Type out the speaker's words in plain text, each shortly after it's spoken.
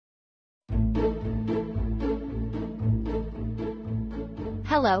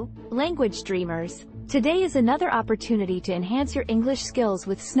Hello, language dreamers. Today is another opportunity to enhance your English skills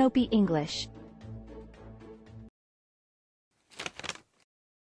with Snowpea.English.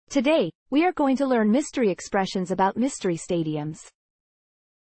 Today, we are going to learn mystery expressions about mystery stadiums.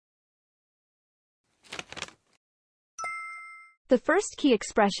 The first key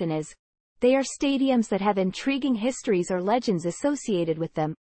expression is, they are stadiums that have intriguing histories or legends associated with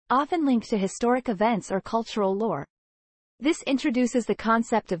them, often linked to historic events or cultural lore. This introduces the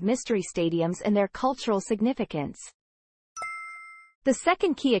concept of mystery stadiums and their cultural significance. The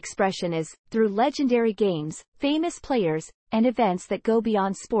second key expression is, through legendary games, famous players, and events that go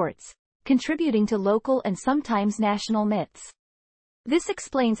beyond sports, contributing to local and sometimes national myths. This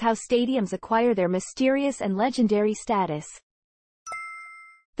explains how stadiums acquire their mysterious and legendary status.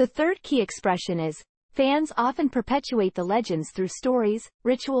 The third key expression is, fans often perpetuate the legends through stories,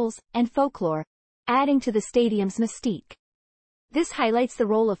 rituals, and folklore, adding to the stadium's mystique. This highlights the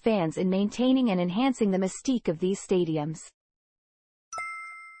role of fans in maintaining and enhancing the mystique of these stadiums.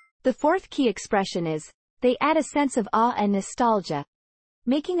 The fourth key expression is, they add a sense of awe and nostalgia,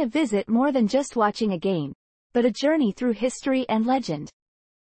 making a visit more than just watching a game, but a journey through history and legend.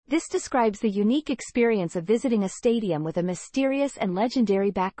 This describes the unique experience of visiting a stadium with a mysterious and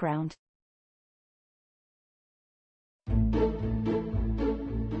legendary background.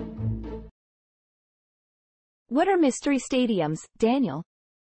 What are mystery stadiums, Daniel?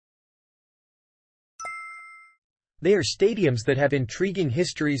 They are stadiums that have intriguing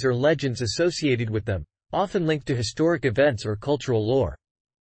histories or legends associated with them, often linked to historic events or cultural lore.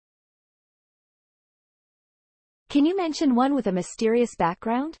 Can you mention one with a mysterious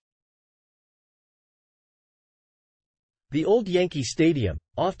background? The old Yankee Stadium,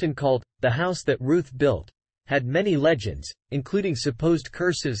 often called the house that Ruth built, had many legends, including supposed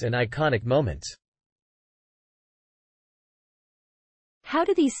curses and iconic moments. How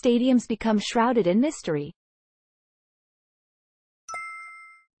do these stadiums become shrouded in mystery?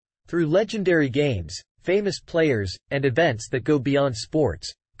 Through legendary games, famous players, and events that go beyond sports,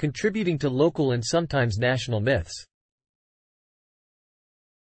 contributing to local and sometimes national myths.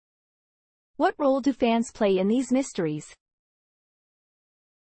 What role do fans play in these mysteries?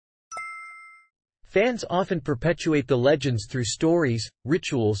 Fans often perpetuate the legends through stories,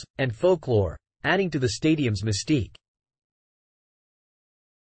 rituals, and folklore, adding to the stadium's mystique.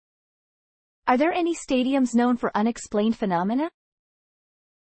 Are there any stadiums known for unexplained phenomena?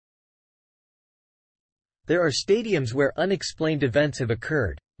 There are stadiums where unexplained events have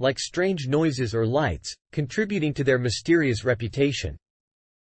occurred, like strange noises or lights, contributing to their mysterious reputation.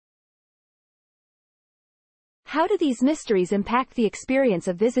 How do these mysteries impact the experience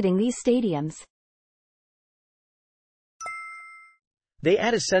of visiting these stadiums? They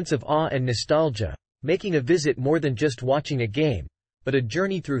add a sense of awe and nostalgia, making a visit more than just watching a game, but a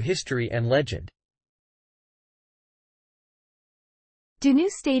journey through history and legend. Do new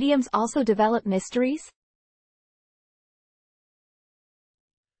stadiums also develop mysteries?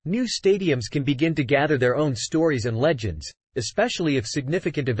 New stadiums can begin to gather their own stories and legends, especially if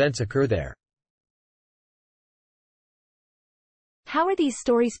significant events occur there. How are these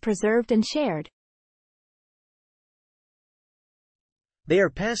stories preserved and shared? They are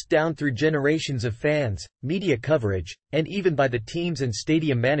passed down through generations of fans, media coverage, and even by the teams and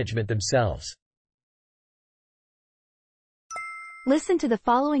stadium management themselves. Listen to the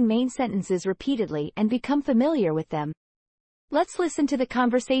following main sentences repeatedly and become familiar with them. Let's listen to the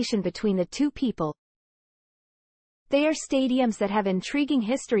conversation between the two people. They are stadiums that have intriguing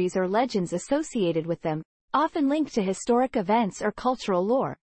histories or legends associated with them, often linked to historic events or cultural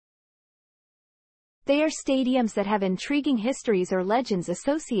lore. They are stadiums that have intriguing histories or legends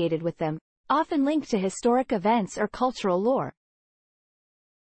associated with them, often linked to historic events or cultural lore.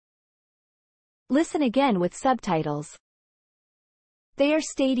 Listen again with subtitles. They are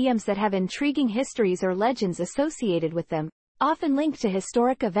stadiums that have intriguing histories or legends associated with them, often linked to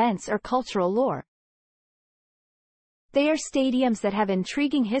historic events or cultural lore. They are stadiums that have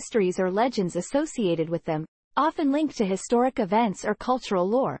intriguing histories or legends associated with them, often linked to historic events or cultural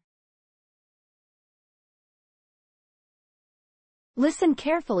lore. Listen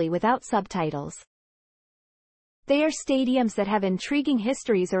carefully without subtitles. They are stadiums that have intriguing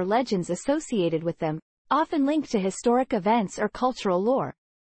histories or legends associated with them, often linked to historic events or cultural lore.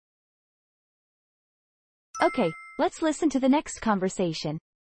 Okay, let's listen to the next conversation.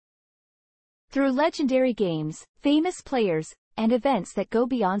 Through legendary games, famous players, and events that go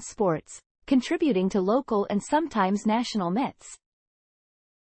beyond sports, contributing to local and sometimes national myths.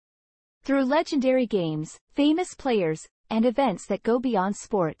 Through legendary games, famous players, and events that go beyond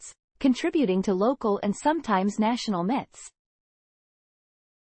sports, contributing to local and sometimes national myths.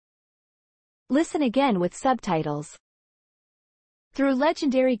 Listen again with subtitles. Through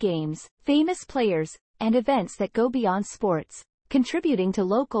legendary games, famous players, and events that go beyond sports, contributing to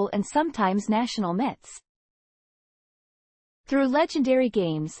local and sometimes national myths. Through legendary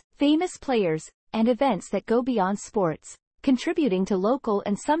games, famous players, and events that go beyond sports, contributing to local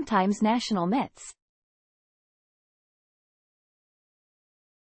and sometimes national myths.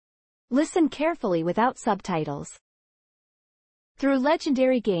 Listen carefully without subtitles. Through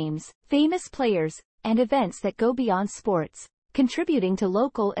legendary games, famous players, and events that go beyond sports, contributing to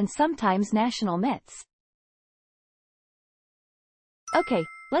local and sometimes national myths. Okay,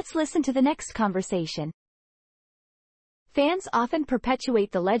 let's listen to the next conversation. Fans often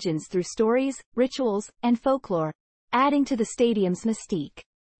perpetuate the legends through stories, rituals, and folklore, adding to the stadium's mystique.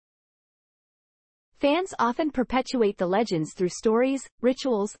 Fans often perpetuate the legends through stories,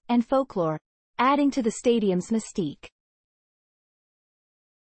 rituals, and folklore, adding to the stadium's mystique.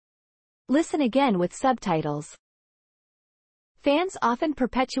 Listen again with subtitles. Fans often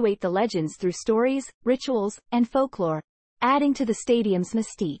perpetuate the legends through stories, rituals, and folklore, adding to the stadium's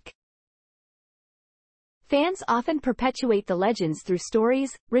mystique. Fans often perpetuate the legends through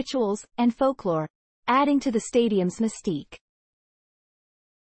stories, rituals, and folklore, adding to the stadium's mystique.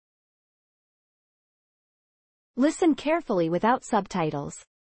 Listen carefully without subtitles.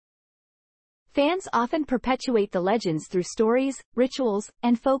 Fans often perpetuate the legends through stories, rituals,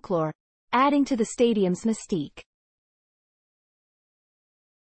 and folklore, adding to the stadium's mystique.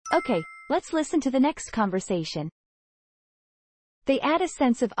 Okay, let's listen to the next conversation. They add a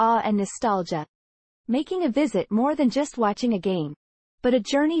sense of awe and nostalgia, making a visit more than just watching a game, but a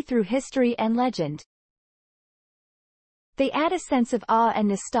journey through history and legend. They add a sense of awe and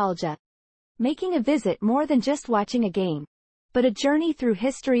nostalgia, making a visit more than just watching a game, but a journey through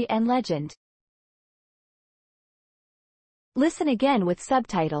history and legend. Listen again with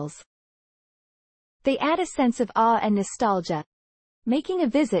subtitles. They add a sense of awe and nostalgia, making a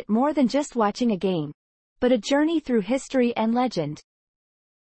visit more than just watching a game, but a journey through history and legend.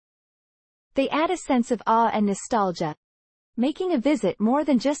 They add a sense of awe and nostalgia, making a visit more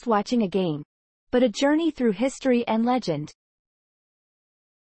than just watching a game, but a journey through history and legend.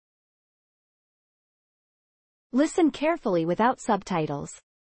 Listen carefully without subtitles.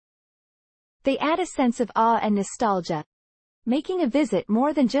 They add a sense of awe and nostalgia, making a visit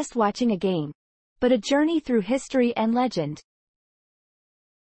more than just watching a game, but a journey through history and legend.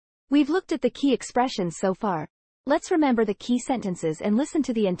 We've looked at the key expressions so far. Let's remember the key sentences and listen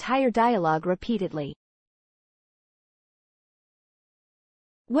to the entire dialogue repeatedly.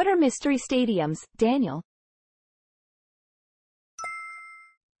 What are mystery stadiums, Daniel?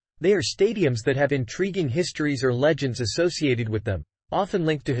 They are stadiums that have intriguing histories or legends associated with them, often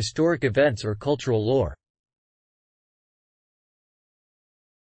linked to historic events or cultural lore.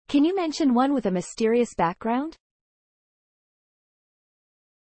 Can you mention one with a mysterious background?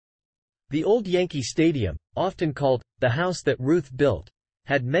 The old Yankee Stadium, often called the house that Ruth built,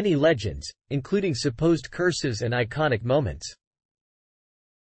 had many legends, including supposed curses and iconic moments.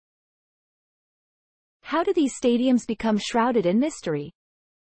 How do these stadiums become shrouded in mystery?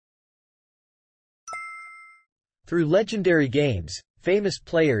 Through legendary games, famous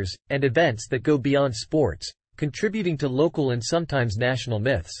players, and events that go beyond sports, contributing to local and sometimes national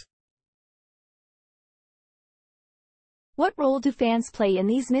myths. What role do fans play in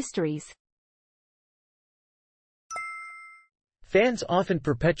these mysteries? Fans often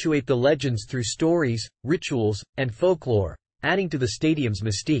perpetuate the legends through stories, rituals, and folklore, adding to the stadium's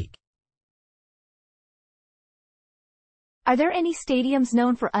mystique. Are there any stadiums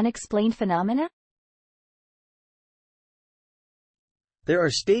known for unexplained phenomena? There are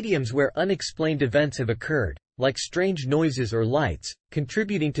stadiums where unexplained events have occurred, like strange noises or lights,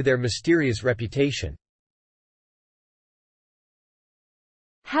 contributing to their mysterious reputation.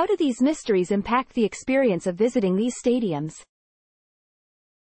 How do these mysteries impact the experience of visiting these stadiums?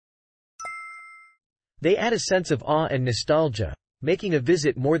 They add a sense of awe and nostalgia, making a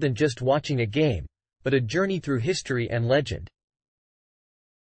visit more than just watching a game, but a journey through history and legend.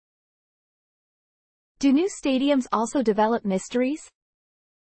 Do new stadiums also develop mysteries?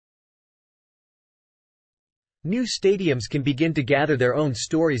 New stadiums can begin to gather their own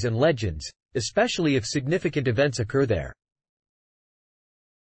stories and legends, especially if significant events occur there.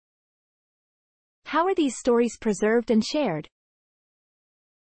 How are these stories preserved and shared?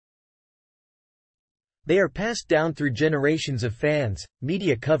 They are passed down through generations of fans,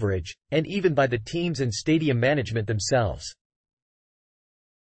 media coverage, and even by the teams and stadium management themselves.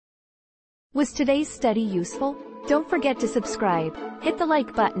 Was today's study useful? Don't forget to subscribe, hit the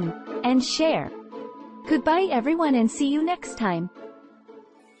like button, and share. Goodbye everyone and see you next time.